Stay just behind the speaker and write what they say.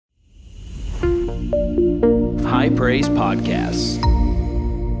High Praise Podcast.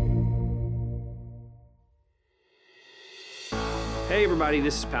 Hey everybody,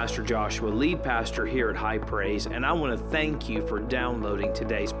 this is Pastor Joshua, lead pastor here at High Praise, and I want to thank you for downloading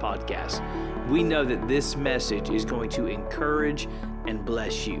today's podcast. We know that this message is going to encourage and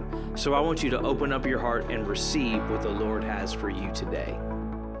bless you. So I want you to open up your heart and receive what the Lord has for you today.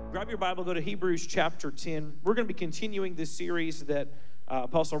 Grab your Bible, go to Hebrews chapter 10. We're going to be continuing this series that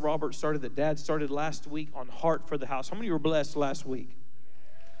Apostle Robert started, that Dad started last week on Heart for the House. How many of you were blessed last week?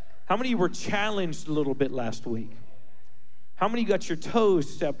 How many of you were challenged a little bit last week? How many of you got your toes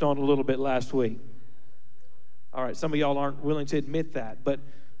stepped on a little bit last week? All right, some of y'all aren't willing to admit that, but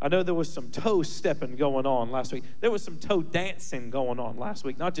I know there was some toe stepping going on last week. There was some toe dancing going on last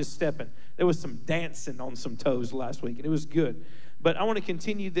week, not just stepping. There was some dancing on some toes last week, and it was good. But I want to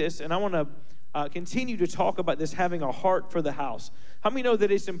continue this, and I want to continue to talk about this, having a heart for the house. How many know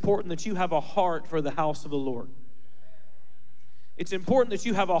that it's important that you have a heart for the house of the Lord? It's important that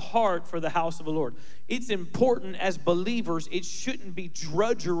you have a heart for the house of the Lord. It's important as believers. It shouldn't be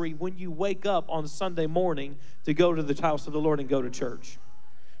drudgery when you wake up on Sunday morning to go to the house of the Lord and go to church.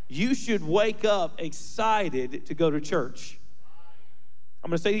 You should wake up excited to go to church. I'm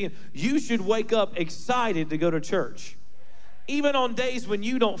going to say it again. You should wake up excited to go to church. Even on days when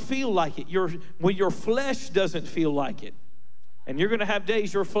you don't feel like it, when your flesh doesn't feel like it. And you're going to have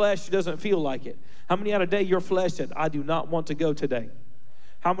days your flesh doesn't feel like it. How many had a day your flesh said, I do not want to go today?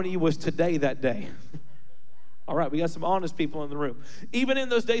 How many was today that day? All right, we got some honest people in the room. Even in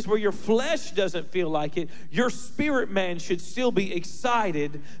those days where your flesh doesn't feel like it, your spirit man should still be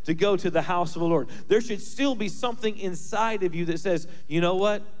excited to go to the house of the Lord. There should still be something inside of you that says, you know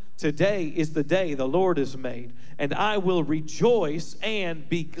what? Today is the day the Lord has made, and I will rejoice and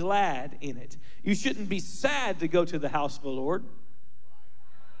be glad in it. You shouldn't be sad to go to the house of the Lord.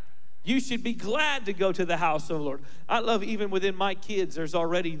 You should be glad to go to the house of the Lord. I love, even within my kids, there's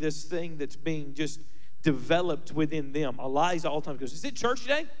already this thing that's being just developed within them. Eliza all the time goes, is it church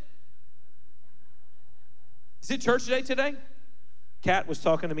today? Is it church today? Kat was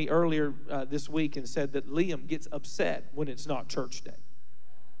talking to me earlier this week and said that Liam gets upset when it's not church day.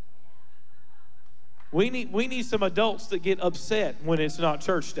 We need some adults that get upset when it's not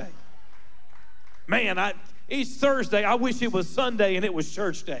church day. Man, it's Thursday. I wish it was Sunday and it was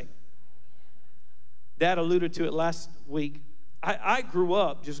church day. Dad alluded to it last week. I grew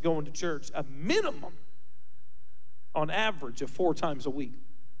up just going to church a minimum, on average, of 4 times a week.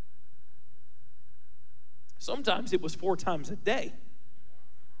 Sometimes it was 4 times a day.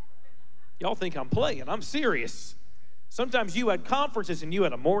 Y'all think I'm playing. I'm serious. Sometimes you had conferences and you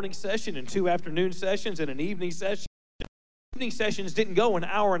had a morning session and 2 afternoon sessions and an evening session. Evening sessions didn't go an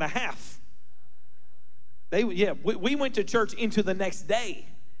hour and a half. We went to church into the next day.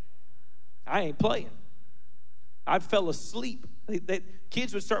 I ain't playing. I fell asleep.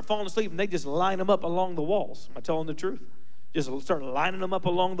 Kids would start falling asleep and they just line them up along the walls. Am I telling the truth? Just start lining them up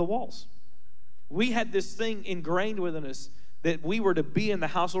along the walls. We had this thing ingrained within us that we were to be in the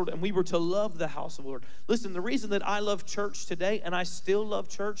house of the Lord and we were to love the house of the Lord. Listen, the reason that I love church today and I still love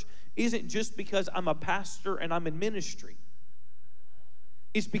church isn't just because I'm a pastor and I'm in ministry.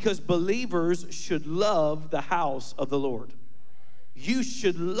 It's because believers should love the house of the Lord. You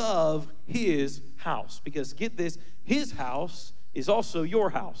should love His house, because get this, His house is also your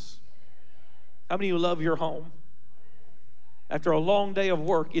house. How many of you love your home? After a long day of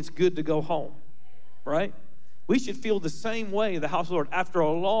work, it's good to go home, right? We should feel the same way, the house of the Lord, after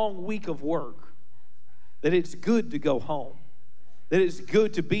a long week of work, that it's good to go home, that it's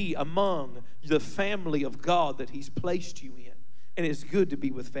good to be among the family of God that He's placed you in, and it's good to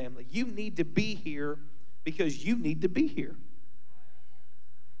be with family. You need to be here because you need to be here.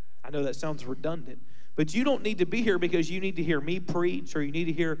 I know that sounds redundant, but you don't need to be here because you need to hear me preach, or you need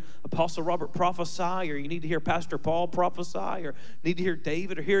to hear Apostle Robert prophesy, or you need to hear Pastor Paul prophesy, or need to hear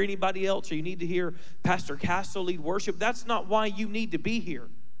David, or hear anybody else, or you need to hear Pastor Castle lead worship. That's not why you need to be here.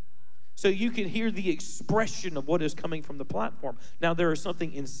 So you can hear the expression of what is coming from the platform. Now, there is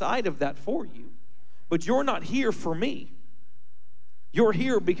something inside of that for you, but you're not here for me. You're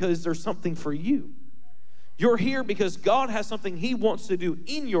here because there's something for you. You're here because God has something He wants to do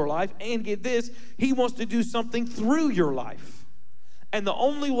in your life, and get this, He wants to do something through your life. And the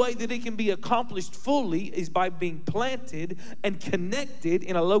only way that it can be accomplished fully is by being planted and connected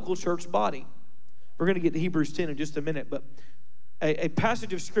in a local church body. We're going to get to Hebrews 10 in just a minute, but a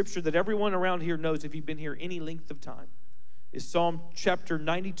passage of scripture that everyone around here knows if you've been here any length of time is Psalm chapter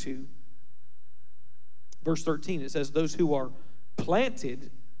 92, verse 13. It says, those who are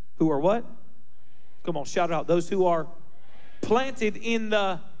planted, who are what? Come on, shout it out. Those who are planted in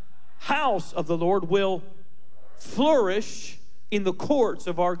the house of the Lord will flourish in the courts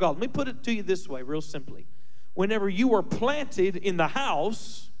of our God. Let me put it to you this way, real simply. Whenever you are planted in the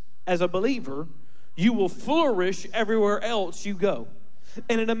house as a believer, you will flourish everywhere else you go.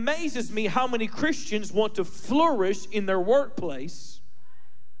 And it amazes me how many Christians want to flourish in their workplace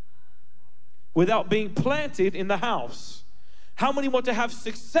without being planted in the house. How many want to have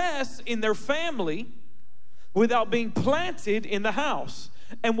success in their family without being planted in the house?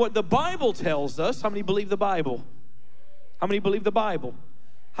 And what the Bible tells us, how many believe the Bible? How many believe the Bible?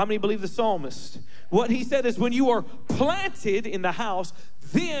 How many believe the psalmist? What he said is when you are planted in the house,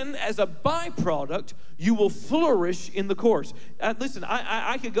 then as a byproduct, you will flourish in the courts. Listen,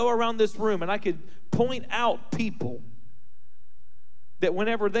 I could go around this room and I could point out people that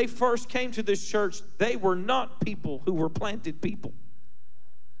whenever they first came to this church, they were not people who were planted people.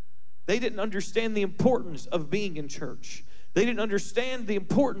 They didn't understand the importance of being in church. They didn't understand the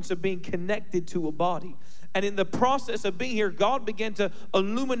importance of being connected to a body. And in the process of being here, God began to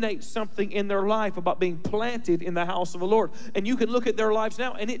illuminate something in their life about being planted in the house of the Lord. And you can look at their lives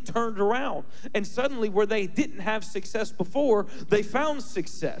now, and it turned around. And suddenly, where they didn't have success before, they found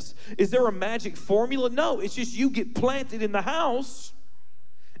success. Is there a magic formula? No, it's just you get planted in the house,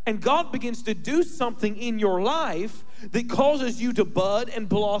 and God begins to do something in your life that causes you to bud and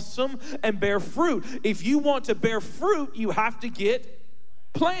blossom and bear fruit. If you want to bear fruit, you have to get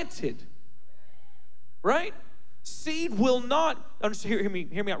planted. Right? Seed will not, hear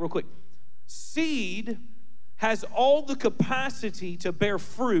me out real quick. Seed has all the capacity to bear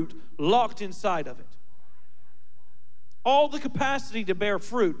fruit locked inside of it. All the capacity to bear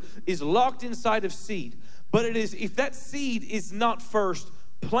fruit is locked inside of seed. But it is, if that seed is not first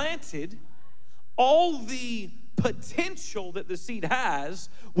planted, all the potential that the seed has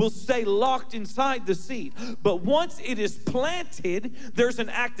will stay locked inside the seed. But once it is planted, there's an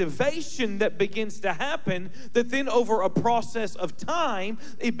activation that begins to happen that then over a process of time,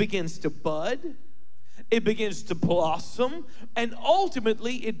 it begins to bud, it begins to blossom, and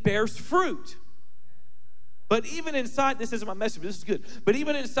ultimately it bears fruit. But even inside, this isn't my message, but this is good. But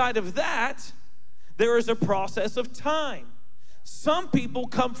even inside of that, there is a process of time. Some people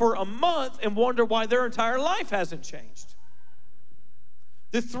come for a month and wonder why their entire life hasn't changed.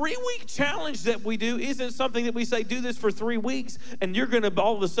 The 3-week challenge that we do isn't something that we say, do this for 3 weeks, and you're going to,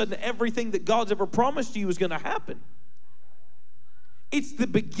 all of a sudden, everything that God's ever promised you is going to happen. It's the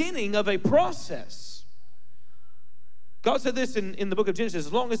beginning of a process. God said this in the book of Genesis,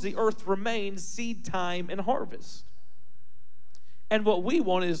 as long as the earth remains, seed time and harvest. And what we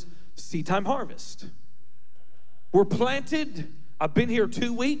want is seed time, harvest. We're planted. I've been here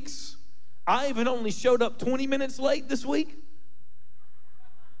 2 weeks. I even only showed up 20 minutes late this week.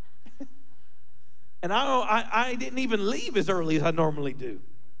 And I didn't even leave as early as I normally do.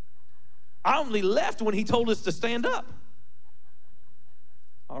 I only left when he told us to stand up.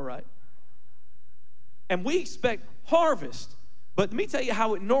 All right. And we expect harvest. But let me tell you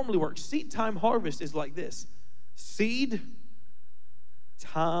how it normally works. Seed time harvest is like this. Seed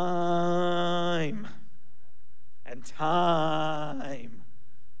time. And time,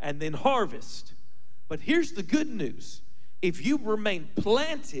 and then harvest. But here's the good news. If you remain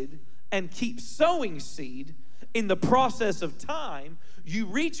planted and keep sowing seed, in the process of time, you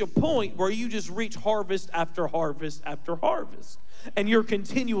reach a point where you just reach harvest after harvest after harvest. And you're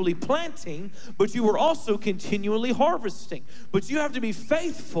continually planting, but you are also continually harvesting. But you have to be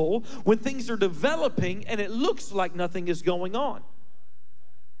faithful when things are developing and it looks like nothing is going on.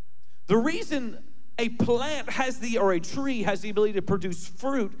 The reason a plant or a tree has the ability to produce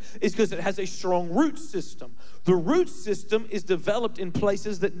fruit is because it has a strong root system. The root system is developed in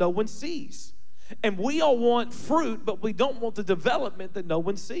places that no one sees. And we all want fruit, but we don't want the development that no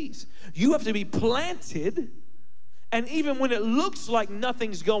one sees. You have to be planted, and even when it looks like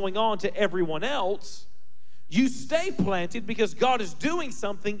nothing's going on to everyone else, you stay planted because God is doing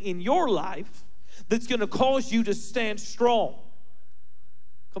something in your life that's going to cause you to stand strong.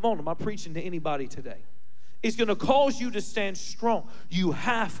 Come on, am I preaching to anybody today? It's going to cause you to stand strong. You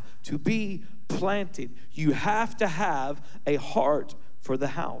have to be planted. You have to have a heart for the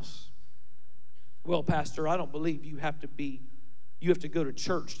house. Well, Pastor, I don't believe you have to go to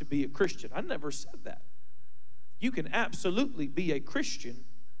church to be a Christian. I never said that. You can absolutely be a Christian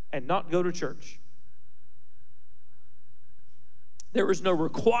and not go to church. There is no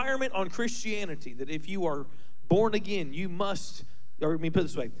requirement on Christianity that if you are born again, you must, or let me put it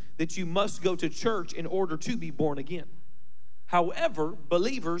this way, that you must go to church in order to be born again. However,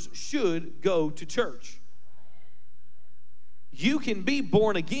 believers should go to church. You can be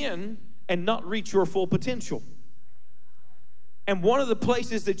born again and not reach your full potential. And one of the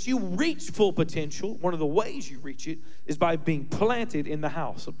places that you reach full potential, one of the ways you reach it, is by being planted in the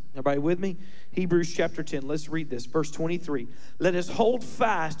house. Everybody with me? Hebrews chapter 10. Let's read this. Verse 23. Let us hold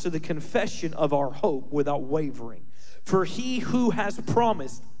fast to the confession of our hope without wavering. For he who has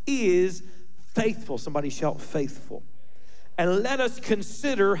promised is faithful. Somebody shout faithful. And let us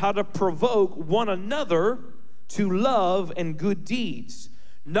consider how to provoke one another to love and good deeds,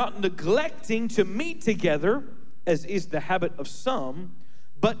 not neglecting to meet together, as is the habit of some,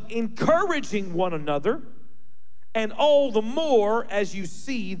 but encouraging one another, and all the more as you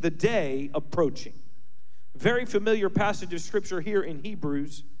see the day approaching. Very familiar passage of scripture here in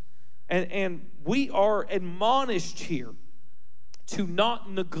Hebrews, and we are admonished here to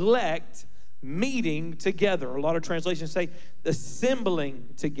not neglect meeting together. A lot of translations say assembling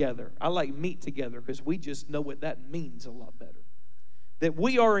together. I like meet together because we just know what that means a lot better. That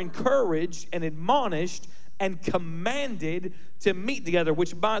we are encouraged and admonished and commanded to meet together,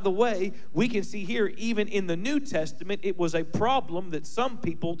 which, by the way, we can see here, even in the New Testament, it was a problem that some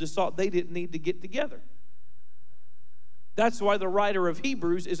people just thought they didn't need to get together. That's why the writer of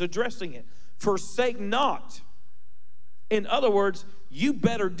Hebrews is addressing it. Forsake not. In other words, you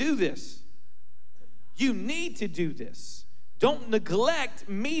better do this. You need to do this. Don't neglect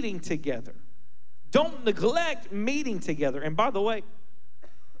meeting together. Don't neglect meeting together. And by the way,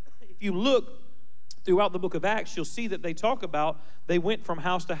 if you look throughout the book of Acts, you'll see that they talk about they went from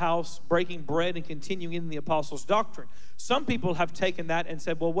house to house, breaking bread and continuing in the apostles' doctrine. Some people have taken that and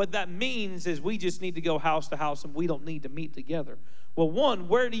said, well, what that means is we just need to go house to house and we don't need to meet together. Well, one,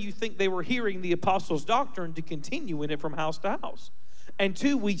 where do you think they were hearing the apostles' doctrine to continue in it from house to house? And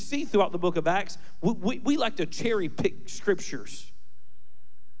two, we see throughout the book of Acts, we like to cherry pick scriptures.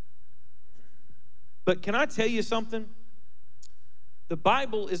 But can I tell you something? The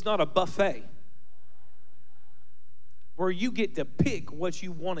Bible is not a buffet where you get to pick what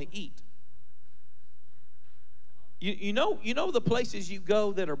you want to eat. You know the places you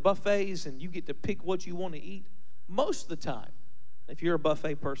go that are buffets and you get to pick what you want to eat? Most of the time, if you're a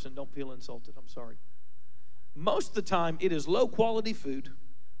buffet person, don't feel insulted, I'm sorry. Most of the time, it is low quality food.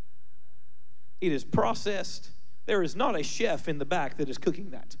 It is processed. There is not a chef in the back that is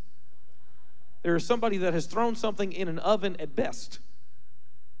cooking that. There is somebody that has thrown something in an oven at best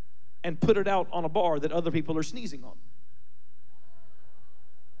and put it out on a bar that other people are sneezing on.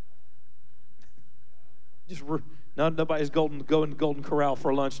 Nobody's going to Golden Corral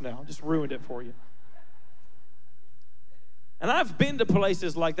for lunch now. Just ruined it for you. And I've been to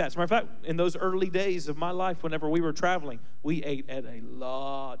places like that. As a matter of fact, in those early days of my life, whenever we were traveling, we ate at a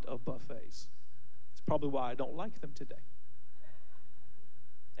lot of buffets. It's probably why I don't like them today.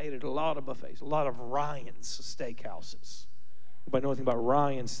 Ate at a lot of buffets, a lot of Ryan's steakhouses. Anybody know anything about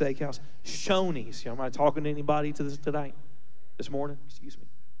Ryan's Steakhouse? Shoney's. Am I talking to anybody to this tonight? This morning? Excuse me.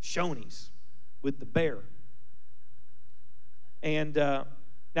 Shoney's with the bear. And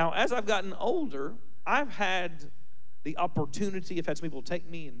now, as I've gotten older, I've had the opportunity, I've had some people take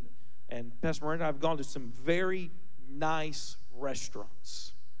me, and Pastor Miranda, I've gone to some very nice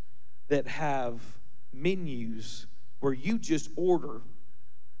restaurants that have menus where you just order,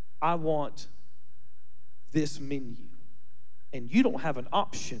 I want this menu. And you don't have an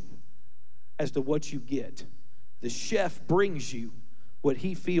option as to what you get. The chef brings you what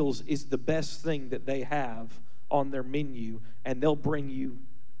he feels is the best thing that they have on their menu, and they'll bring you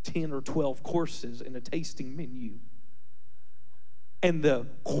 10 or 12 courses in a tasting menu. And the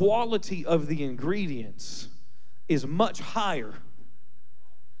quality of the ingredients is much higher.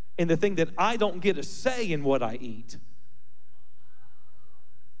 And the thing that I don't get a say in what I eat,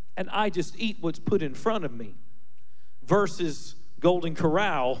 and I just eat what's put in front of me, versus Golden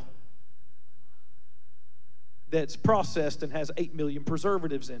Corral that's processed and has 8 million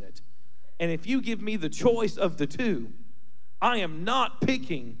preservatives in it. And if you give me the choice of the two, I am not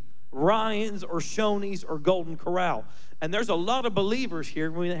picking Ryan's or Shoney's or Golden Corral. And there's a lot of believers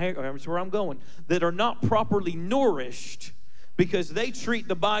here, that's where I'm going, that are not properly nourished because they treat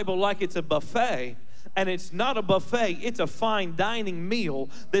the Bible like it's a buffet. And it's not a buffet, it's a fine dining meal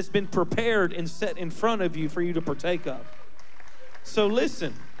that's been prepared and set in front of you for you to partake of. So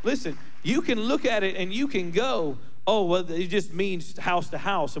listen, you can look at it and you can go, oh, well, it just means house to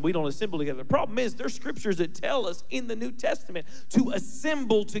house and we don't assemble together. The problem is there's scriptures that tell us in the New Testament to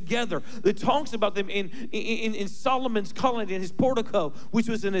assemble together. It talks about them in Solomon's colonnade, in his portico, which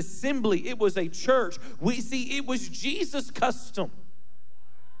was an assembly. It was a church. We see it was Jesus' custom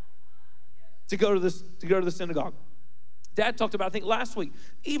to go to the synagogue. Dad talked about, I think last week,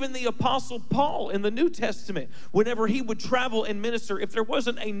 even the Apostle Paul in the New Testament, whenever he would travel and minister, if there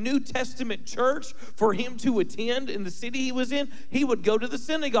wasn't a New Testament church for him to attend in the city he was in, he would go to the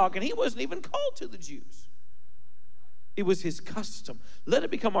synagogue, and he wasn't even called to the Jews. It was his custom. Let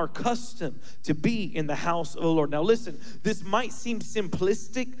it become our custom to be in the house of the Lord. Now listen, this might seem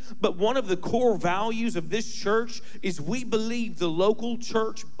simplistic, but one of the core values of this church is we believe the local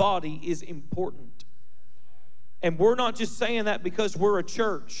church body is important. And we're not just saying that because we're a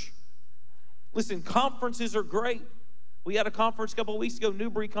church. Listen, conferences are great. We had a conference a couple of weeks ago,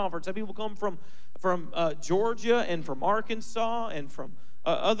 Newbury Conference. Had people come from Georgia and from Arkansas and from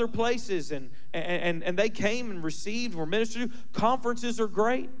other places, and they came and received, were ministered to. Conferences are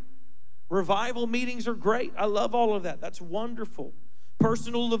great. Revival meetings are great. I love all of that. That's wonderful.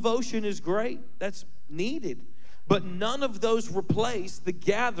 Personal devotion is great. That's needed. But none of those replace the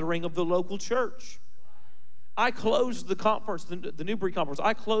gathering of the local church. I closed the conference, the Newbury Conference.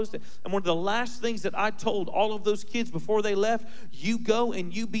 I closed it. And one of the last things that I told all of those kids before they left, you go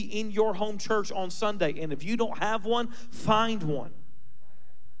and you be in your home church on Sunday. And if you don't have one, find one.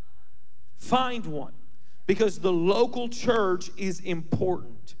 Find one. Because the local church is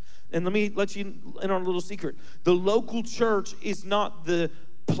important. And let me let you in on a little secret. The local church is not the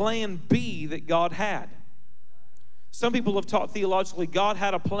plan B that God had. Some people have taught theologically God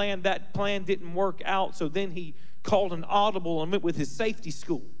had a plan, that plan didn't work out, so then he called an audible and went with his safety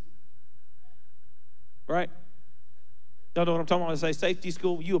school. Right? Y'all know what I'm talking about when I say safety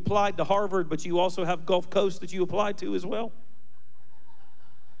school? You applied to Harvard, but you also have Gulf Coast that you applied to as well.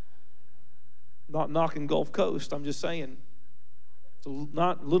 Not knocking Gulf Coast, I'm just saying. It's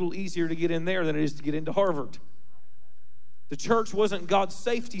not a little easier to get in there than it is to get into Harvard. The church wasn't God's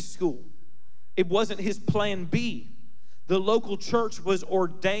safety school. It wasn't his plan B. The local church was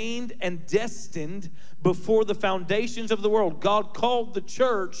ordained and destined before the foundations of the world. God called the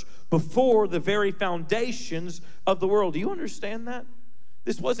church before the very foundations of the world. Do you understand that?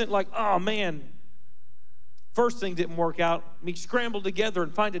 This wasn't like, oh man, first thing didn't work out, me scramble together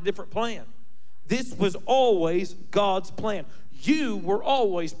and find a different plan. This was always God's plan. You were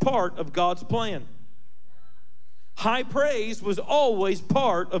always part of God's plan. High Praise was always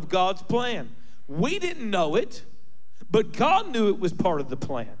part of God's plan. We didn't know it, but God knew it was part of the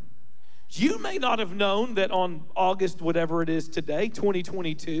plan. You may not have known that on August, whatever it is today,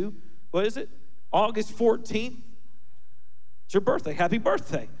 2022, what is it? August 14th. It's your birthday. Happy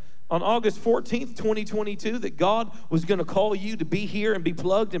birthday. On August 14th, 2022, that God was going to call you to be here and be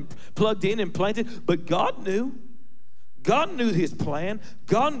plugged in and planted. But God knew. God knew his plan.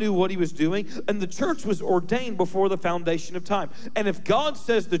 God knew what he was doing. And the church was ordained before the foundation of time. And if God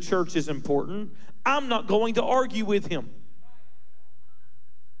says the church is important, I'm not going to argue with him.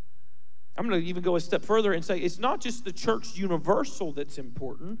 I'm going to even go a step further and say it's not just the church universal that's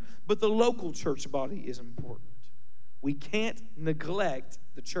important, but the local church body is important. We can't neglect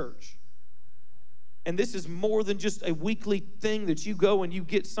the church. And this is more than just a weekly thing that you go and you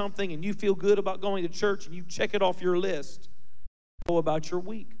get something and you feel good about going to church and you check it off your list. Go about your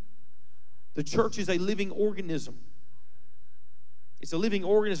week. The church is a living organism. It's a living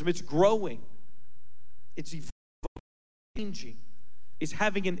organism. It's growing. It's changing. It's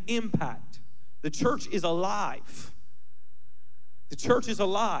having an impact. The church is alive. The church is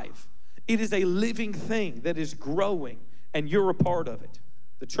alive. It is a living thing that is growing, and you're a part of it.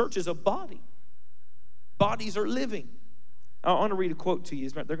 The church is a body. Bodies are living. I want to read a quote to you.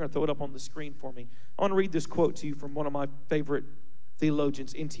 They're going to throw it up on the screen for me. I want to read this quote to you from one of my favorite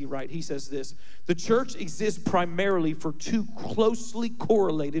theologians, N.T. Wright. He says this: the church exists primarily for two closely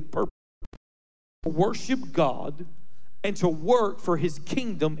correlated purposes: to worship God and to work for his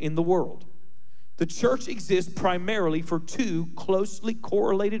kingdom in the world. The church exists primarily for two closely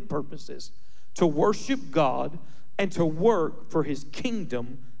correlated purposes: to worship God and to work for his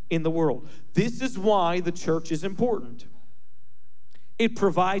kingdom in the world. This is why the church is important. It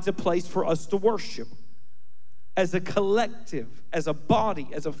provides a place for us to worship as a collective, as a body,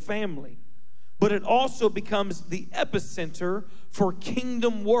 as a family. But it also becomes the epicenter for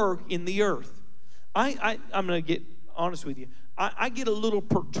kingdom work in the earth. I'm going to get honest with you. I get a little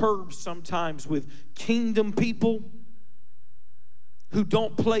perturbed sometimes with kingdom people who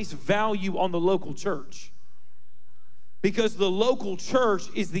don't place value on the local church. Because the local church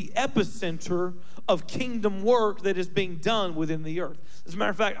is the epicenter of kingdom work that is being done within the earth. As a matter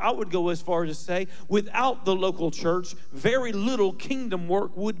of fact, I would go as far as to say, without the local church, very little kingdom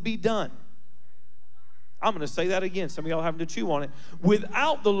work would be done. I'm going to say that again. Some of y'all are having to chew on it.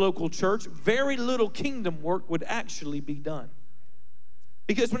 Without the local church, very little kingdom work would actually be done.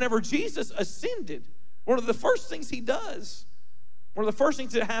 Because whenever Jesus ascended, One of the first things he does, one of the first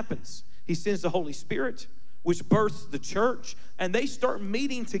things that happens, he sends the Holy Spirit, which births the church, and they start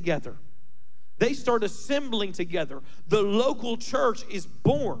meeting together. They start assembling together. The local church is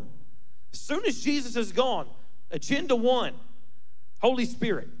born. As soon as Jesus is gone, agenda one, Holy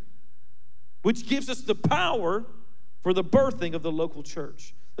Spirit, which gives us the power for the birthing of the local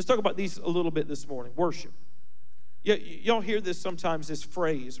church. Let's talk about these a little bit this morning. Worship. Y'all hear this sometimes, this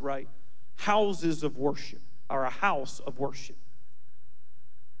phrase, right? Houses of worship, or a house of worship.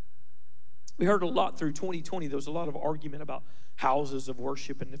 We heard a lot through 2020. There was a lot of argument about houses of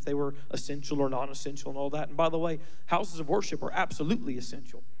worship and if they were essential or non-essential and all that. And by the way, houses of worship are absolutely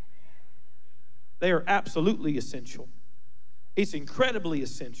essential. They are absolutely essential. It's incredibly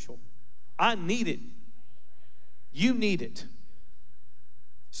essential. I need it. You need it.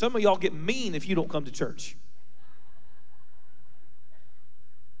 Some of y'all get mean if you don't come to church.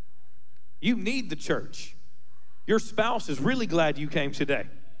 You need the church. Your spouse is really glad you came today.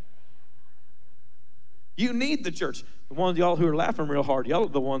 You need the church. The ones of y'all who are laughing real hard, y'all are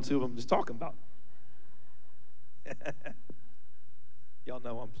the ones who I'm just talking about. Y'all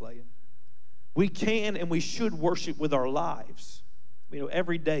know I'm playing. We can and we should worship with our lives. You know,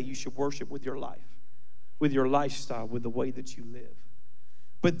 every day you should worship with your life, with your lifestyle, with the way that you live.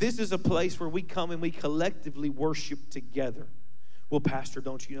 But this is a place where we come and we collectively worship together. Well, Pastor,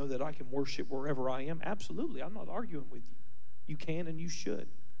 don't you know that I can worship wherever I am? Absolutely. I'm not arguing with you. You can and you should.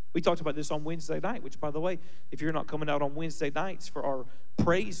 We talked about this on Wednesday night, which, by the way, if you're not coming out on Wednesday nights for our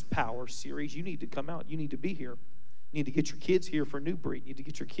Praise Power series, you need to come out. You need to be here. You need to get your kids here for New Breed. You need to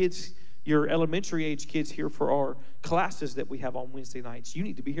get your kids, your elementary age kids here for our classes that we have on Wednesday nights. You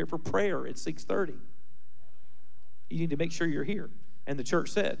need to be here for prayer at 6:30. You need to make sure you're here. And the church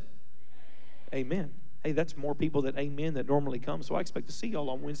said, amen. Hey, that's more people that amen that normally come, so I expect to see y'all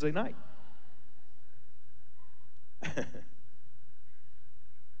on Wednesday night.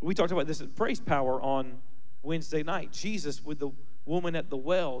 We talked about this at Praise Power on Wednesday night. Jesus with the woman at the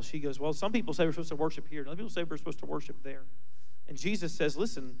well, she goes, well, some people say we're supposed to worship here. Other people say we're supposed to worship there. And Jesus says,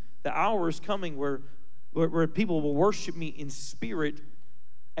 listen, the hour is coming where people will worship me in spirit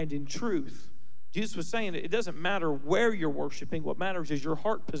and in truth. Jesus was saying it doesn't matter where you're worshiping. What matters is your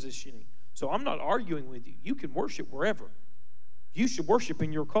heart positioning. So I'm not arguing with you. You can worship wherever. You should worship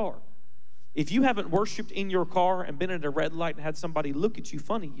in your car. If you haven't worshiped in your car and been at a red light and had somebody look at you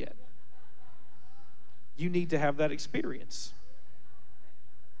funny yet, you need to have that experience.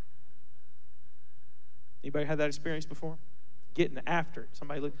 Anybody had that experience before? Getting after it.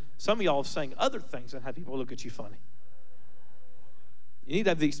 Some of y'all have sang other things and had people look at you funny. You need to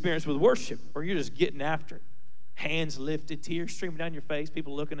have the experience with worship where you're just getting after it. Hands lifted, tears streaming down your face,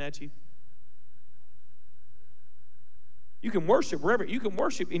 people looking at you. You can worship wherever. You can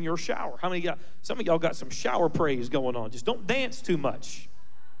worship in your shower. Some of y'all got some shower praise going on. Just don't dance too much.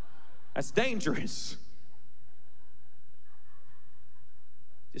 That's dangerous.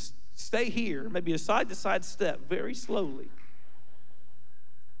 Just stay here, maybe a side-to-side step, very slowly.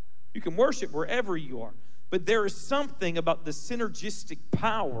 You can worship wherever you are. But there is something about the synergistic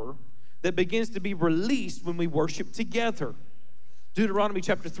power that begins to be released when we worship together. Deuteronomy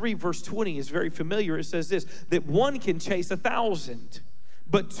chapter 3, verse 20 is very familiar. It says this, that one can chase 1,000,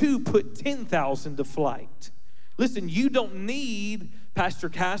 but two put 10,000 to flight. Listen, you don't need Pastor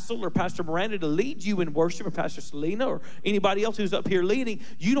Castle or Pastor Miranda to lead you in worship, or Pastor Selena or anybody else who's up here leading.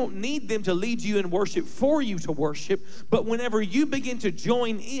 You don't need them to lead you in worship for you to worship. But whenever you begin to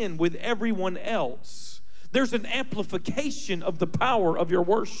join in with everyone else, there's an amplification of the power of your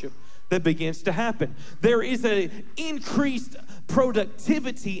worship that begins to happen. There is an increased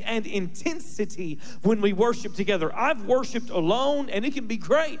productivity and intensity when we worship together. I've worshiped alone, and it can be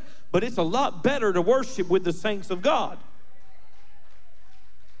great, but it's a lot better to worship with the saints of God.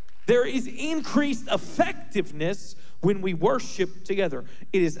 There is increased effectiveness when we worship together.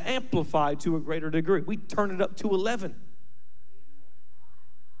 It is amplified to a greater degree. We turn it up to 11.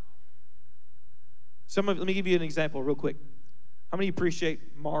 Let me give you an example real quick. How many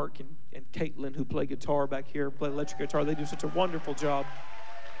appreciate Mark and Caitlin who play guitar back here, play electric guitar? They do such a wonderful job.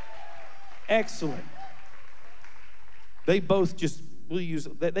 Excellent. They both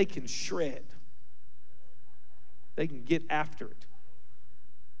they can shred. They can get after it.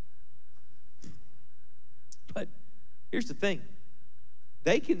 But here's the thing.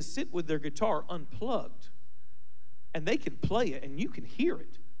 They can sit with their guitar unplugged, and they can play it, and you can hear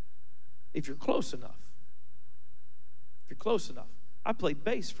it if you're close enough. If you're close enough. I played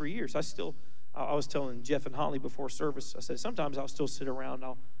bass for years. I was telling Jeff and Holly before service, I said, sometimes I'll still sit around and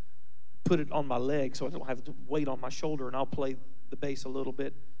I'll put it on my leg so I don't have the weight on my shoulder, and I'll play the bass a little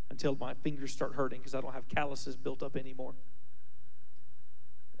bit. until my fingers start hurting because I don't have calluses built up anymore.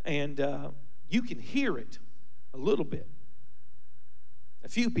 And you can hear it a little bit. A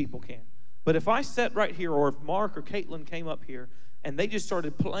few people can. But if I sat right here, or if Mark or Caitlin came up here and they just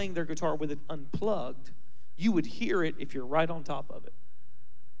started playing their guitar with it unplugged, you would hear it if you're right on top of it.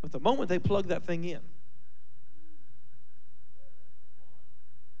 But the moment they plug that thing in,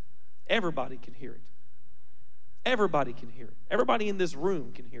 everybody can hear it. Everybody can hear it. Everybody in this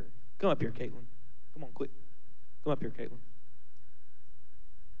room can hear it. Come up here, Caitlin. Come on, quick. Come up here, Caitlin.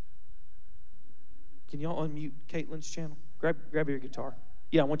 Can y'all unmute Caitlin's channel? Grab your guitar.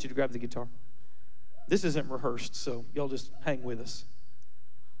 Yeah, I want you to grab the guitar. This isn't rehearsed, so y'all just hang with us.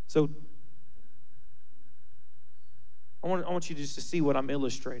 So I want you just to see what I'm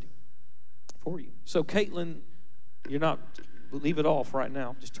illustrating for you. So Caitlin, leave it off right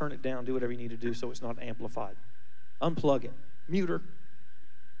now. Just turn it down, do whatever you need to do so it's not amplified. Unplug it. Mute her.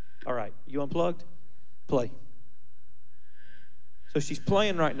 All right, you unplugged? Play. So she's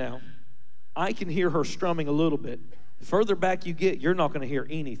playing right now. I can hear her strumming a little bit. The further back you get, you're not going to hear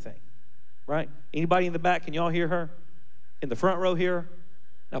anything, right? Anybody in the back, can y'all hear her? In the front row here?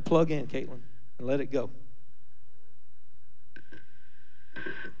 Now plug in, Caitlin, and let it go.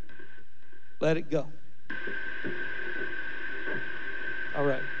 Let it go. All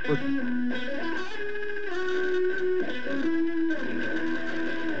right.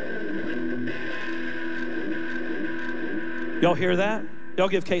 Y'all hear that? Y'all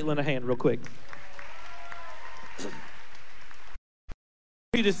give Caitlin a hand real quick.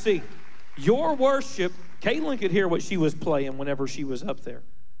 You to see your worship. Caitlin could hear what she was playing whenever she was up there,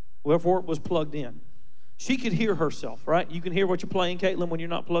 wherever it was plugged in. She could hear herself, right? You can hear what you're playing, Caitlin, when you're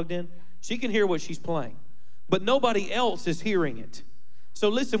not plugged in. She can hear what she's playing, but nobody else is hearing it. So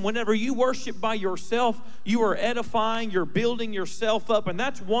listen, whenever you worship by yourself, you are edifying, you're building yourself up, and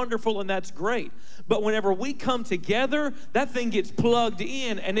that's wonderful and that's great. But whenever we come together, that thing gets plugged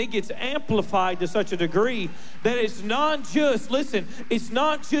in and it gets amplified to such a degree that it's not just, listen, it's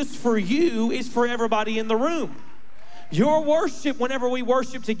not just for you, it's for everybody in the room. Your worship, whenever we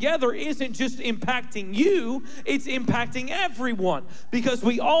worship together, isn't just impacting you, it's impacting everyone, because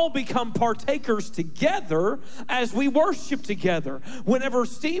we all become partakers together as we worship together. Whenever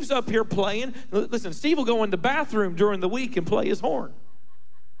Steve's up here playing, listen, Steve will go in the bathroom during the week and play his horn.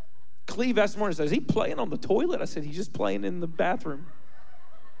 Cleve asked morning, says, is he playing on the toilet? I said, he's just playing in the bathroom.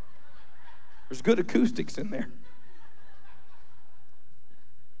 There's good acoustics in there.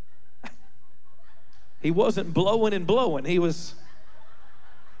 He wasn't blowing and blowing. He was...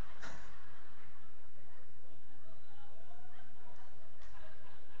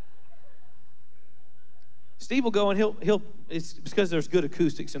 Steve will go and he'll it's because there's good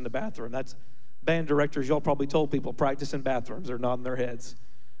acoustics in the bathroom. That's band directors, y'all probably told people, practice in bathrooms. They're nodding their heads.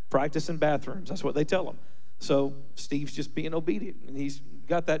 Practice in bathrooms. That's what they tell them. So Steve's just being obedient, and he's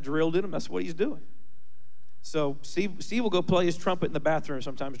got that drilled in him. That's what he's doing. So Steve will go play his trumpet in the bathroom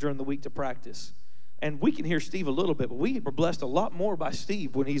sometimes during the week to practice. And we can hear Steve a little bit, but we were blessed a lot more by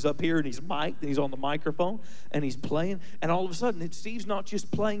Steve when he's up here and he's mic'd and he's on the microphone and he's playing. And all of a sudden, Steve's not just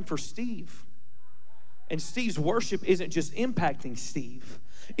playing for Steve. And Steve's worship isn't just impacting Steve.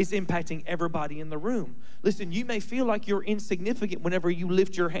 It's impacting everybody in the room. Listen, you may feel like you're insignificant whenever you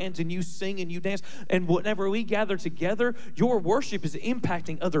lift your hands and you sing and you dance. And whenever we gather together, your worship is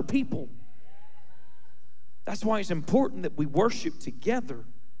impacting other people. That's why it's important that we worship together.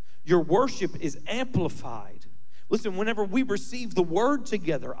 Your worship is amplified. Listen, whenever we receive the word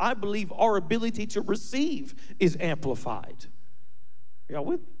together, I believe our ability to receive is amplified. Are y'all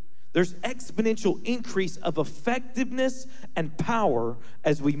with me? There's exponential increase of effectiveness and power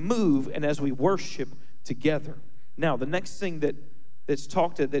as we move and as we worship together. Now, the next thing that's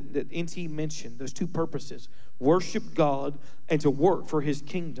talked that NT mentioned, those two purposes, worship God and to work for his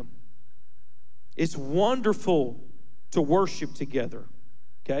kingdom. It's wonderful to worship together.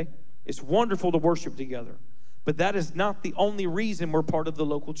 Okay? It's wonderful to worship together. But that is not the only reason we're part of the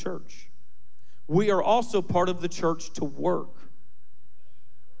local church. We are also part of the church to work.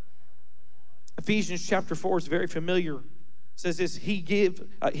 Ephesians chapter 4 is very familiar. It says this,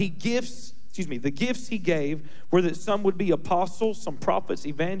 the gifts he gave were that some would be apostles, some prophets,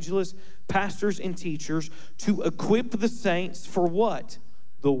 evangelists, pastors, and teachers to equip the saints for what?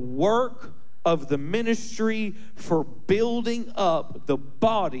 The work of the ministry, for building up the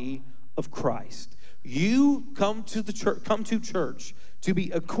body of Christ. You come to church to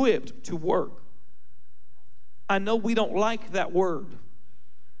be equipped to work. I know we don't like that word.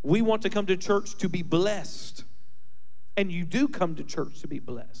 We want to come to church to be blessed. And you do come to church to be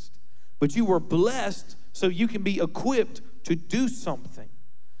blessed. But you were blessed so you can be equipped to do something.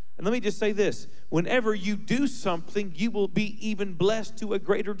 And let me just say this. Whenever you do something, you will be even blessed to a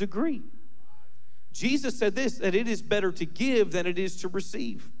greater degree. Jesus said this, that it is better to give than it is to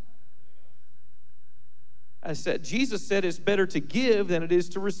receive. Jesus said it's better to give than it is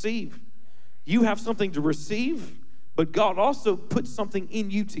to receive. You have something to receive, but God also put something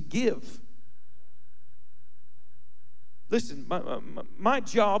in you to give. Listen, my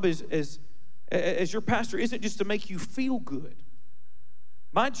job as your pastor isn't just to make you feel good.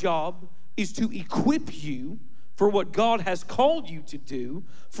 My job is to equip you for what God has called you to do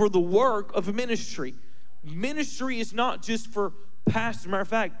for the work of ministry. Ministry is not just for pastors. As a matter of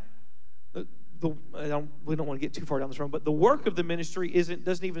fact, we don't want to get too far down this road, but the work of the ministry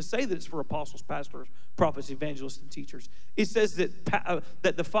doesn't even say that it's for apostles, pastors, prophets, evangelists, and teachers. It says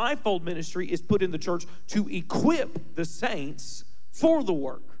that the fivefold ministry is put in the church to equip the saints for the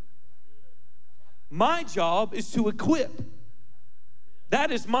work. My job is to equip. That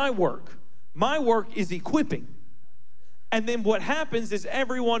is my work. My work is equipping. And then what happens is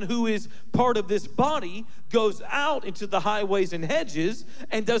everyone who is part of this body goes out into the highways and hedges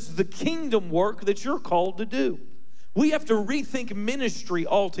and does the kingdom work that you're called to do. We have to rethink ministry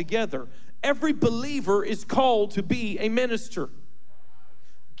altogether. Every believer is called to be a minister.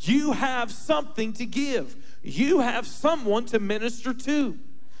 You have something to give. You have someone to minister to.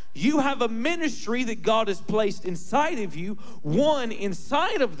 You have a ministry that God has placed inside of you, one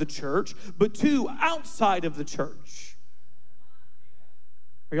inside of the church, but two outside of the church.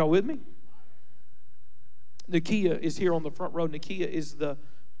 Are y'all with me? Nakia is here on the front row. Nakia is the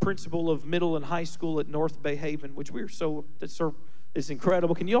principal of middle and high school at North Bay Haven, which it's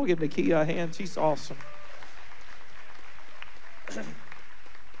incredible. Can you all give Nakia a hand? She's awesome.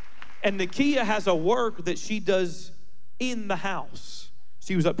 And Nakia has a work that she does in the house.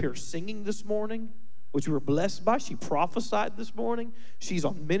 She was up here singing this morning, which we were blessed by. She prophesied this morning. She's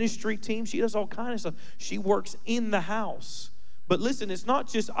on ministry team. She does all kinds of stuff. She works in the house. But listen, it's not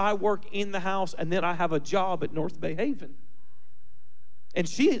just I work in the house and then I have a job at North Bay Haven. And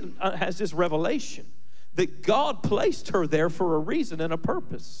she has this revelation that God placed her there for a reason and a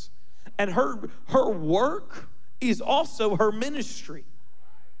purpose. And her work is also her ministry.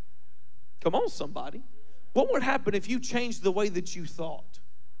 Come on, somebody. What would happen if you changed the way that you thought?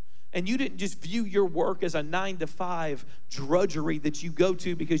 And you didn't just view your work as a 9-to-5 drudgery that you go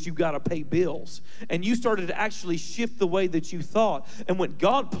to because you got to pay bills. And you started to actually shift the way that you thought. And when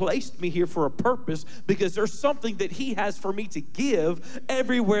God placed me here for a purpose, because there's something that He has for me to give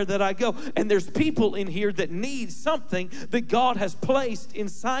everywhere that I go. And there's people in here that need something that God has placed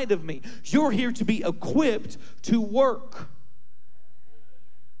inside of me. You're here to be equipped to work.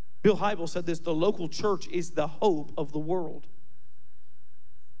 Bill Hybels said this, the local church is the hope of the world.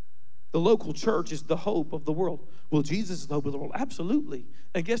 The local church is the hope of the world. Well, Jesus is the hope of the world. Absolutely.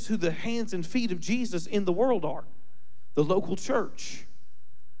 And guess who the hands and feet of Jesus in the world are? The local church.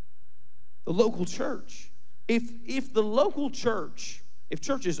 The local church. If the local church, if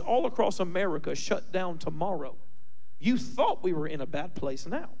churches all across America shut down tomorrow, you thought we were in a bad place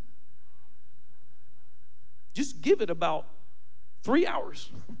now. Just give it about 3 hours.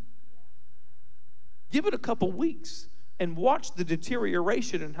 Give it a couple weeks. And watch the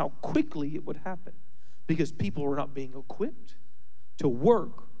deterioration and how quickly it would happen. Because people are not being equipped to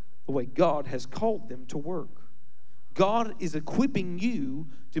work the way God has called them to work. God is equipping you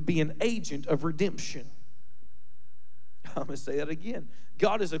to be an agent of redemption. I'm going to say that again.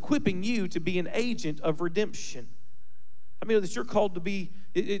 God is equipping you to be an agent of redemption. I mean, that you're called to be,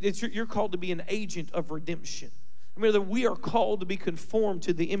 you're called to be an agent of redemption. I mean, that we are called to be conformed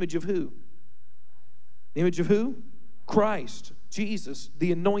to the image of who? The image of who? Christ, Jesus,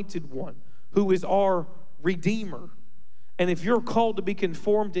 the anointed one, who is our Redeemer. And if you're called to be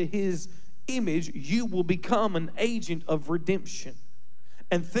conformed to His image, you will become an agent of redemption.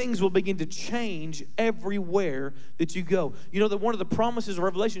 And things will begin to change everywhere that you go. You know that one of the promises of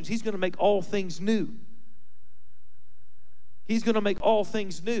Revelation is He's going to make all things new. He's going to make all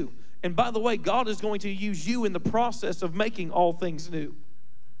things new. And by the way, God is going to use you in the process of making all things new.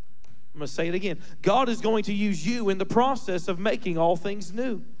 I'm going to say it again. God is going to use you in the process of making all things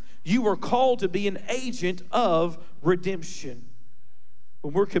new. You are called to be an agent of redemption.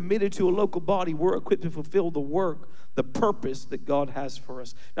 When we're committed to a local body, we're equipped to fulfill the work, the purpose that God has for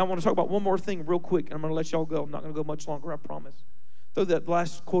us. Now, I want to talk about one more thing real quick, and I'm going to let y'all go. I'm not going to go much longer, I promise. Throw that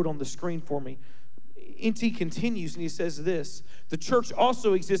last quote on the screen for me. NT continues, and he says this, the church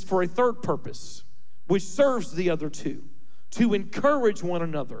also exists for a third purpose, which serves the other two, to encourage one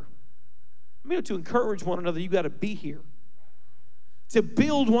another. I mean, to encourage one another, you got to be here. To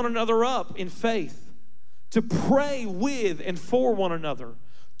build one another up in faith. To pray with and for one another.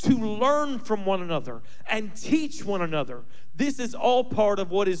 to learn from one another and teach one another. This is all part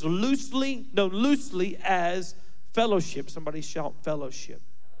of what is known loosely as fellowship. Somebody shout fellowship.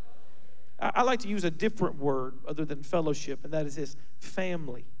 I like to use a different word other than fellowship, and that is this: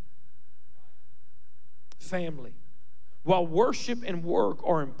 family. Family. While worship and work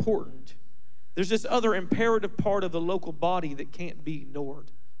are important, there's this other imperative part of the local body that can't be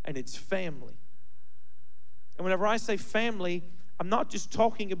ignored, and it's family. And whenever I say family, I'm not just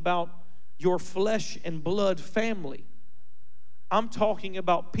talking about your flesh and blood family. I'm talking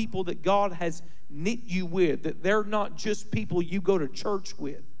about people that God has knit you with, that they're not just people you go to church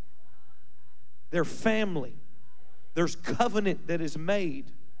with. They're family. There's covenant that is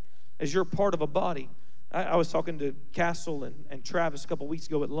made as you're part of a body. I was talking to Castle and Travis a couple weeks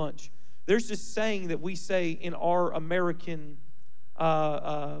ago at lunch. There's this saying that we say in our American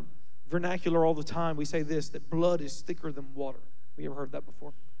vernacular all the time. We say this, that blood is thicker than water. Have you ever heard that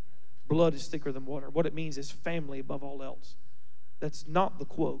before? Blood is thicker than water. What it means is family above all else. That's not the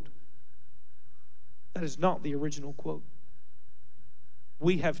quote. That is not the original quote.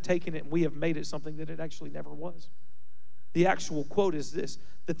 We have taken it and we have made it something that it actually never was. The actual quote is this,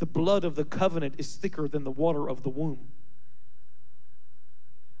 that the blood of the covenant is thicker than the water of the womb.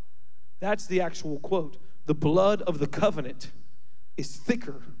 That's the actual quote. The blood of the covenant is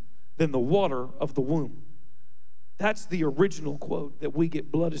thicker than the water of the womb. That's the original quote, that we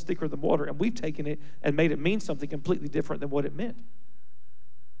get blood is thicker than water, and we've taken it and made it mean something completely different than what it meant.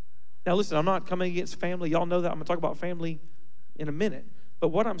 Now listen, I'm not coming against family. Y'all know that. I'm going to talk about family in a minute. But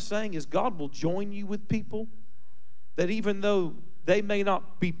what I'm saying is God will join you with people that even though they may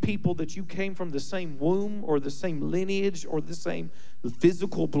not be people that you came from the same womb or the same lineage or the same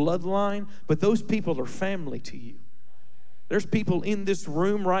physical bloodline, but those people are family to you. There's people in this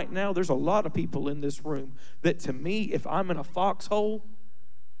room right now, there's a lot of people in this room that to me, if I'm in a foxhole,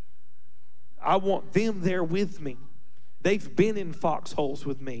 I want them there with me. They've been in foxholes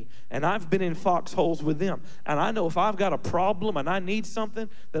with me, and I've been in foxholes with them. And I know if I've got a problem and I need something,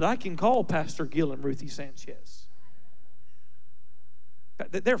 that I can call Pastor Gill and Ruthie Sanchez.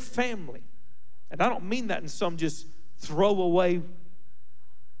 They're family. And I don't mean that in some just throwaway.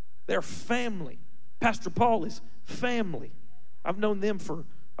 They're family. Pastor Paul is family. I've known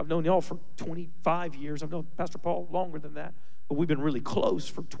y'all for 25 years. I've known Pastor Paul longer than that, but we've been really close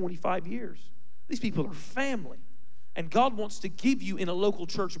for 25 years. These people are family. And God wants to give you in a local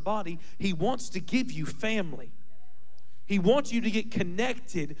church body, He wants to give you family. He wants you to get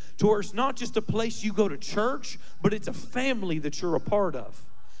connected to where it's not just a place you go to church, but it's a family that you're a part of.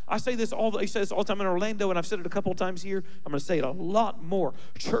 I say this all the time in Orlando, and I've said it a couple times here. I'm going to say it a lot more.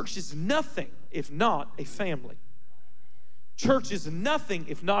 Church is nothing if not a family. Church is nothing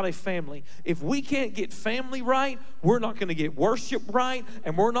if not a family. If we can't get family right, we're not going to get worship right,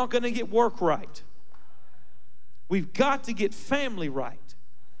 and we're not going to get work right. We've got to get family right.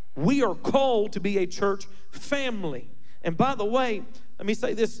 We are called to be a church family. And by the way, let me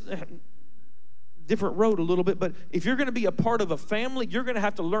say this, different road a little bit, but if you're going to be a part of a family, you're going to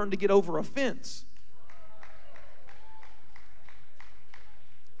have to learn to get over a fence.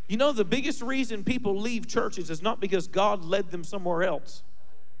 You know, the biggest reason people leave churches is not because God led them somewhere else.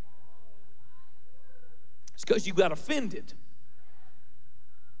 It's because you got offended.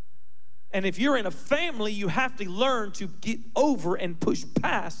 And if you're in a family, you have to learn to get over and push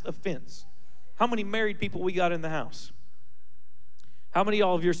past offense. How many married people we got in the house? How many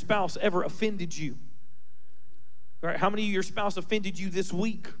of your spouse ever offended you? All right, how many of your spouse offended you this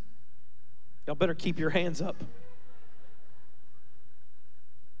week? Y'all better keep your hands up.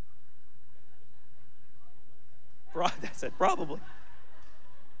 That's it, probably.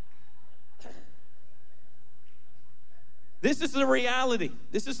 This is the reality.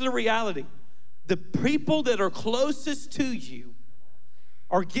 This is the reality. The people that are closest to you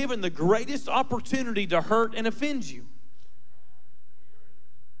are given the greatest opportunity to hurt and offend you.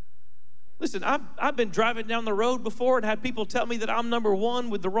 Listen, I've been driving down the road before and had people tell me that I'm number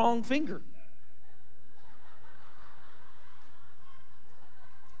one with the wrong finger.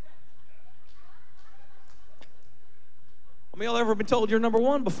 How many of y'all ever been told you're number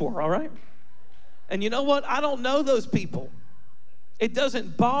one before, all right? And you know what? I don't know those people. It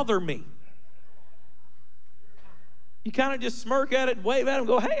doesn't bother me. You kind of just smirk at it, wave at them,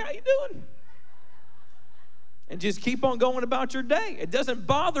 go, hey, how you doing? And just keep on going about your day. It doesn't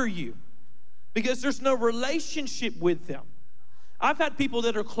bother you because there's no relationship with them. I've had people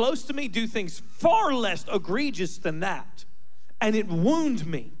that are close to me do things far less egregious than that, and it wounds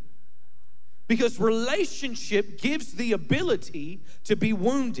me. Because relationship gives the ability to be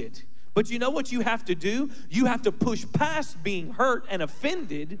wounded. But you know what you have to do? You have to push past being hurt and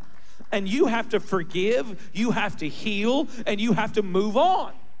offended, and you have to forgive, you have to heal, and you have to move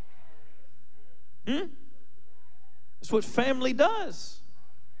on. That's what family does.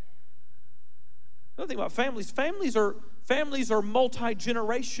 Another thing about families, families are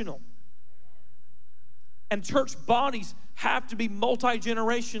multi-generational. And church bodies have to be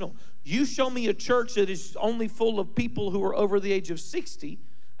multi-generational. You show me a church that is only full of people who are over the age of 60,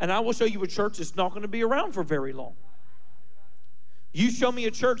 and I will show you a church that's not going to be around for very long. You show me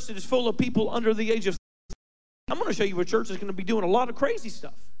a church that is full of people under the age of 60, I'm going to show you a church that's going to be doing a lot of crazy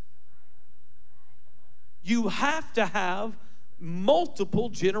stuff. You have to have multiple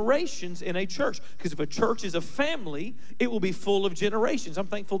generations in a church, because if a church is a family, it will be full of generations. I'm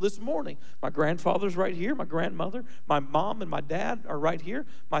thankful this morning. My grandfather's right here, my grandmother, my mom and my dad are right here.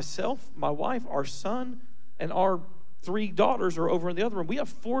 Myself, my wife, our son, and our 3 daughters are over in the other room. We have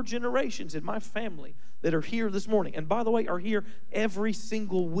 4 generations in my family that are here this morning, and by the way, are here every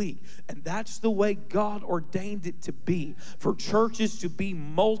single week. And that's the way God ordained it to be, for churches to be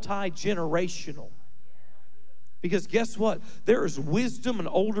multi-generational. Because guess what? There is wisdom an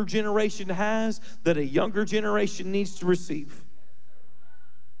older generation has that a younger generation needs to receive.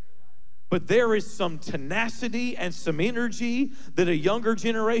 But there is some tenacity and some energy that a younger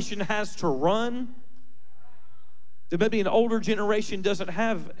generation has to run that maybe an older generation doesn't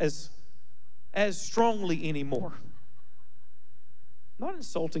have as strongly anymore. Not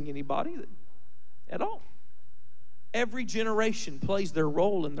insulting anybody at all. Every generation plays their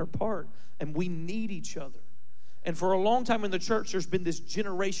role and their part, and we need each other. And for a long time in the church, there's been this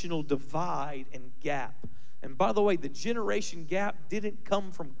generational divide and gap. And by the way, the generation gap didn't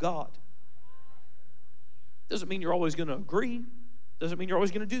come from God. Doesn't mean you're always going to agree. Doesn't mean you're always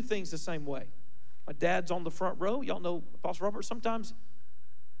going to do things the same way. My dad's on the front row. Y'all know Apostle Robert. Sometimes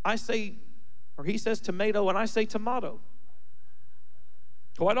I say, or he says tomato, and I say tomato.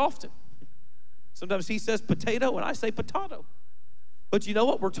 Quite often. Sometimes he says potato, and I say potato. But you know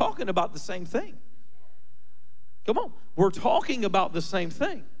what? We're talking about the same thing. Come on, we're talking about the same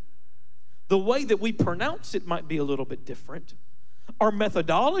thing. The way that we pronounce it might be a little bit different. Our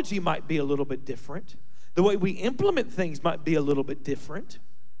methodology might be a little bit different. The way we implement things might be a little bit different.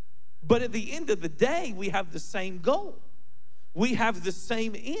 But at the end of the day, we have the same goal. We have the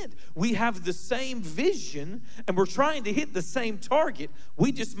same end. We have the same vision, and we're trying to hit the same target.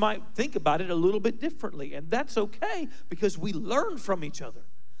 We just might think about it a little bit differently, and that's okay, because we learn from each other.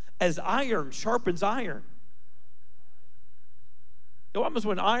 As iron sharpens iron. You know what happens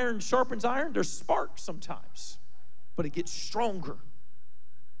when iron sharpens iron? There's sparks sometimes, but it gets stronger.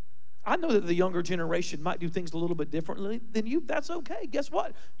 I know that the younger generation might do things a little bit differently than you. That's okay. Guess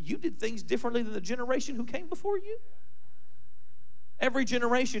what? You did things differently than the generation who came before you. Every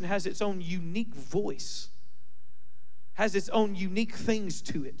generation has its own unique voice, has its own unique things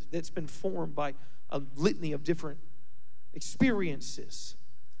to it that's been formed by a litany of different experiences.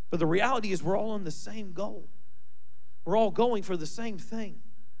 But the reality is we're all on the same goal. We're all going for the same thing.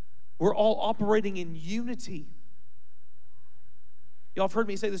 We're all operating in unity. Y'all have heard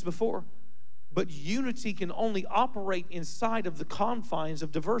me say this before, but unity can only operate inside of the confines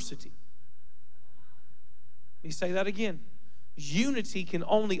of diversity. Let me say that again. Unity can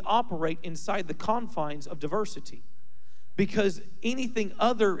only operate inside the confines of diversity. Because anything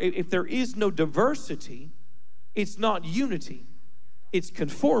other, if there is no diversity, it's not unity, it's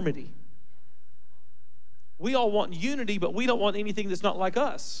conformity. We all want unity, but we don't want anything that's not like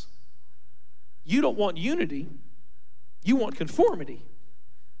us. You don't want unity. You want conformity.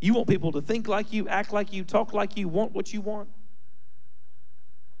 You want people to think like you, act like you, talk like you, want what you want.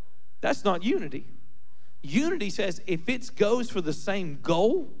 That's not unity. Unity says if it goes for the same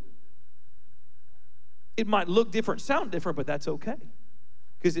goal, it might look different, sound different, but that's okay.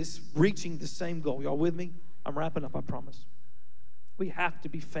 Because it's reaching the same goal. Y'all with me? I'm wrapping up, I promise. We have to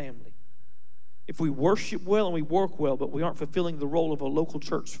be family. If we worship well and we work well, but we aren't fulfilling the role of a local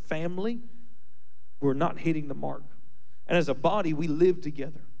church family, we're not hitting the mark. And as a body, we live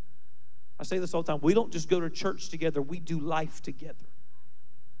together. I say this all the time. We don't just go to church together. We do life together.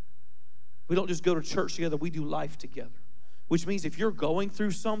 We don't just go to church together. We do life together. Which means if you're going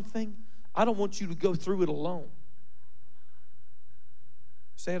through something, I don't want you to go through it alone.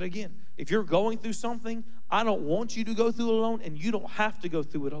 Say it again. If you're going through something, I don't want you to go through it alone, and you don't have to go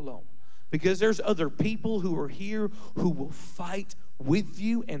through it alone. Because there's other people who are here who will fight with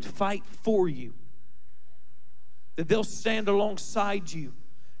you and fight for you. That they'll stand alongside you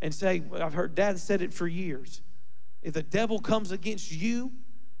and say, well, I've heard Dad said it for years. If the devil comes against you,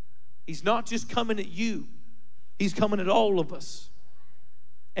 he's not just coming at you. He's coming at all of us.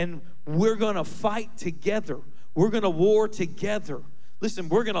 And we're going to fight together. We're going to war together. Listen,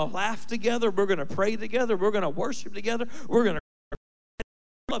 we're going to laugh together. We're going to pray together. We're going to worship together. We're going to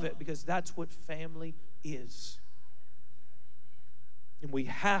love it, because that's what family is. And we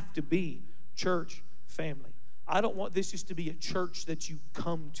have to be church family. I don't want this just to be a church that you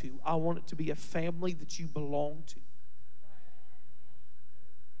come to. I want it to be a family that you belong to.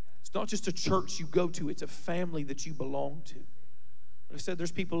 It's not just a church you go to. It's a family that you belong to. Like I said,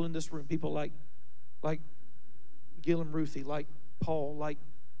 there's people in this room, people like Gil and Ruthie, like Paul, like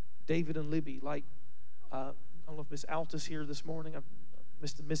David and Libby, like, I don't know if Miss Alta's here this morning. I've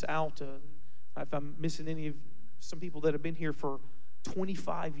missed Miss Alta. If I'm missing any of some people that have been here for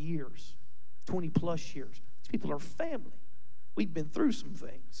 25 years, 20 plus years. These people are family. We've been through some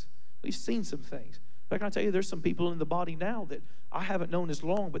things. We've seen some things. But I can tell you, there's some people in the body now that I haven't known as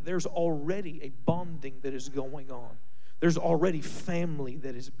long, but there's already a bonding that is going on. There's already family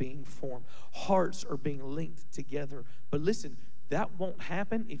that is being formed. Hearts are being linked together. But listen, that won't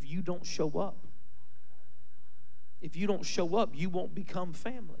happen if you don't show up. If you don't show up, you won't become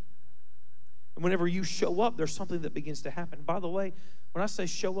family. And whenever you show up, there's something that begins to happen. By the way, when I say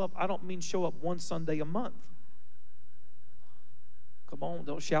show up, I don't mean show up one Sunday a month. Come on,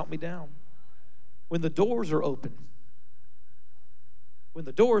 don't shout me down. When the doors are open,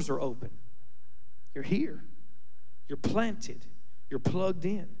 you're here. You're planted. You're plugged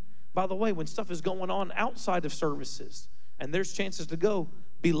in. By the way, when stuff is going on outside of services and there's chances to go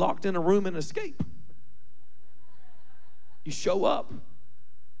be locked in a room and escape, you show up.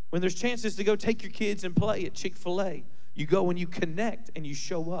 When there's chances to go take your kids and play at Chick-fil-A, you go and you connect and you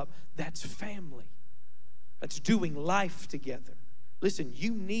show up. That's family. That's doing life together. Listen,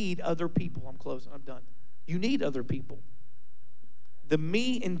 you need other people. I'm closing. I'm done. You need other people. The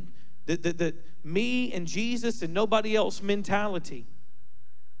me and Jesus and nobody else mentality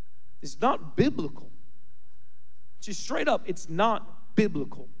is not biblical. Just straight up, it's not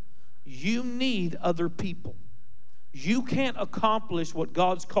biblical. You need other people. You can't accomplish what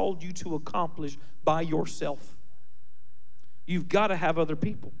God's called you to accomplish by yourself. You've got to have other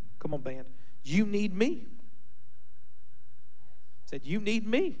people. Come on, band. You need me. I said, you need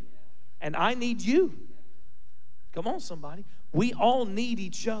me. And I need you. Come on, somebody. We all need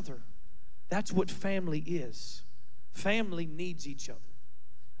each other. That's what family is. Family needs each other.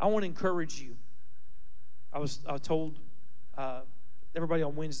 I want to encourage you. I told everybody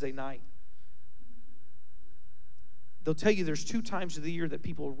on Wednesday night, they'll tell you there's 2 times of the year that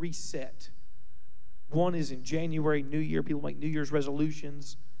people reset. One is in January, New Year. People make New Year's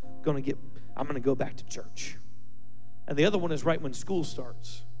resolutions. I'm going to go back to church. And the other one is right when school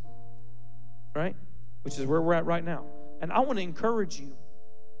starts. Right? Which is where we're at right now. And I want to encourage you.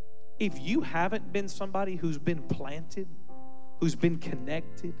 If you haven't been somebody who's been planted, who's been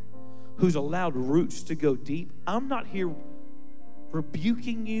connected, who's allowed roots to go deep, I'm not here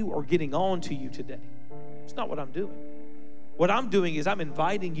rebuking you or getting on to you today. It's not what I'm doing. What I'm doing is I'm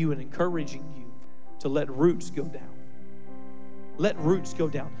inviting you and encouraging you to let roots go down. Let roots go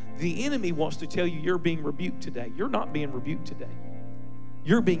down. The enemy wants to tell you you're being rebuked today. You're not being rebuked today.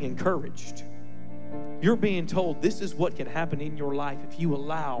 You're being encouraged. You're being told this is what can happen in your life if you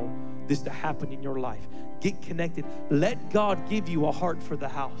allow this to happen in your life. Get connected. Let God give you a heart for the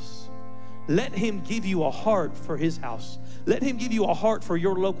house. Let him give you a heart for his house. Let him give you a heart for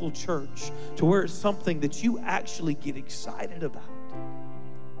your local church, to where it's something that you actually get excited about.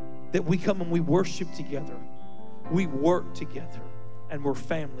 That we come and we worship together. We work together. And we're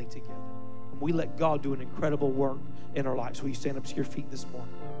family together. And we let God do an incredible work in our lives. Will you stand up to your feet this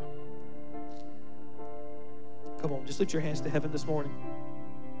morning? Come on, just lift your hands to heaven this morning.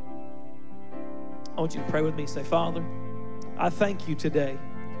 I want you to pray with me. Say, Father, I thank you today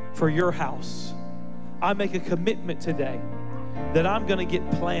for your house. I make a commitment today that I'm going to get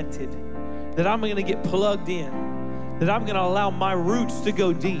planted, that I'm going to get plugged in, that I'm going to allow my roots to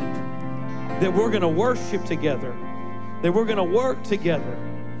go deep, that we're going to worship together, that we're going to work together,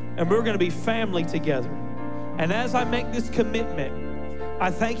 and we're going to be family together. And as I make this commitment,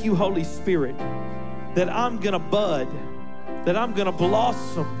 I thank you, Holy Spirit, that I'm going to bud, that I'm going to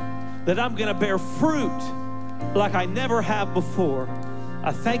blossom, that I'm going to bear fruit like I never have before.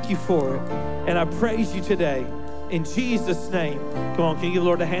 I thank you for it, and I praise you today. In Jesus' name. Come on, can you give the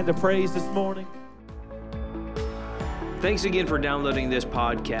Lord a hand of praise this morning? Thanks again for downloading this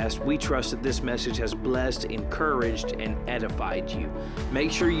podcast. We trust that this message has blessed, encouraged, and edified you.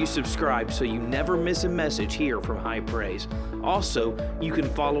 Make sure you subscribe so you never miss a message here from High Praise. Also, you can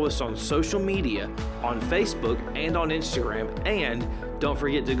follow us on social media, on Facebook and on Instagram, and don't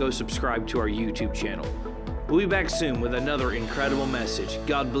forget to go subscribe to our YouTube channel. We'll be back soon with another incredible message.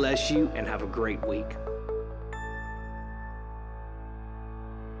 God bless you and have a great week.